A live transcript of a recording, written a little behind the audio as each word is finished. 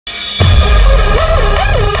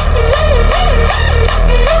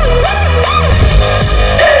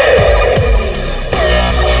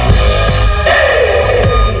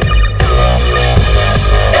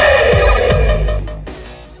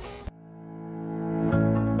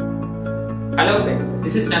Hello friends,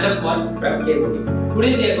 this is Kumar from K-BOTIX.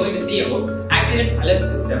 Today we are going to see about accident alert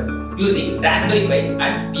system using Raspberry Pi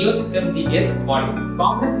and Neo system GPS module.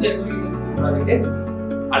 Components we are going to use in this project is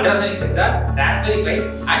ultrasonic sensor, Raspberry Pi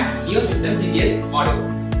and Neo system GPS module.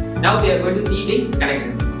 Now we are going to see the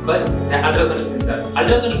connections. First, the ultrasonic sensor.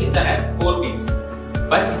 Ultrasonic sensor has 4 pins.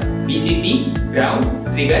 First, VCC, ground,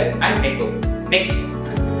 trigger and echo. Next,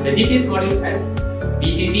 the GPS module has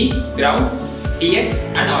VCC, ground, TX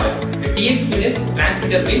and RX. The TX pin is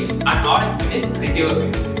transmitter pin and RX pin is receiver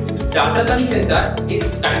pin. The ultrasonic sensor is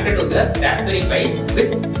connected to the Raspberry Pi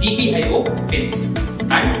with GPIO pins.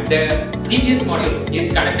 And the GPS module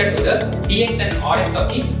is connected to the TX and RX of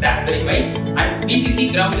the Raspberry Pi, and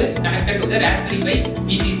VCC ground is connected to the Raspberry Pi,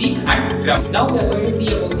 VCC and ground. Now we are going to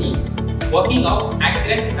see about the working of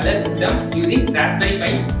accident alert system using Raspberry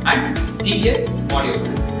Pi and GPS module.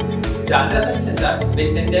 The ultrasonic sensor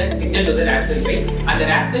will send the signal to the Raspberry Pi, and the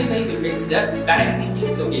Raspberry Pi will fix the current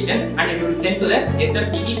GPS location and it will send to the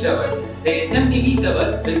SMTP server. The SMTP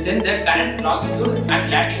server will send the current longitude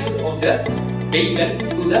and latitude of the vehicle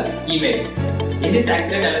to the email. In this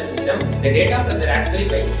accident alert system, the data from the Raspberry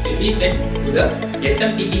Pi will be sent to the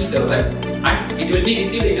SMTP server and it will be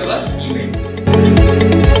received in our email.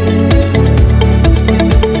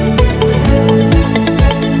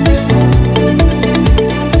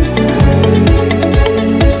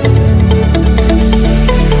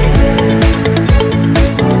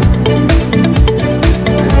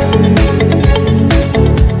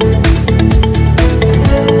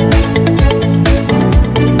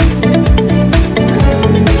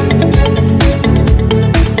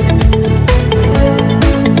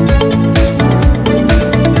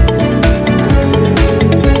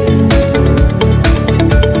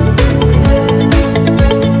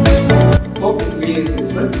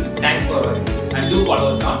 Thanks for watching and do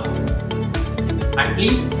follow us on, and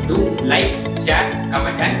please do like, share,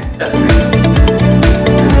 comment and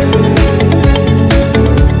subscribe.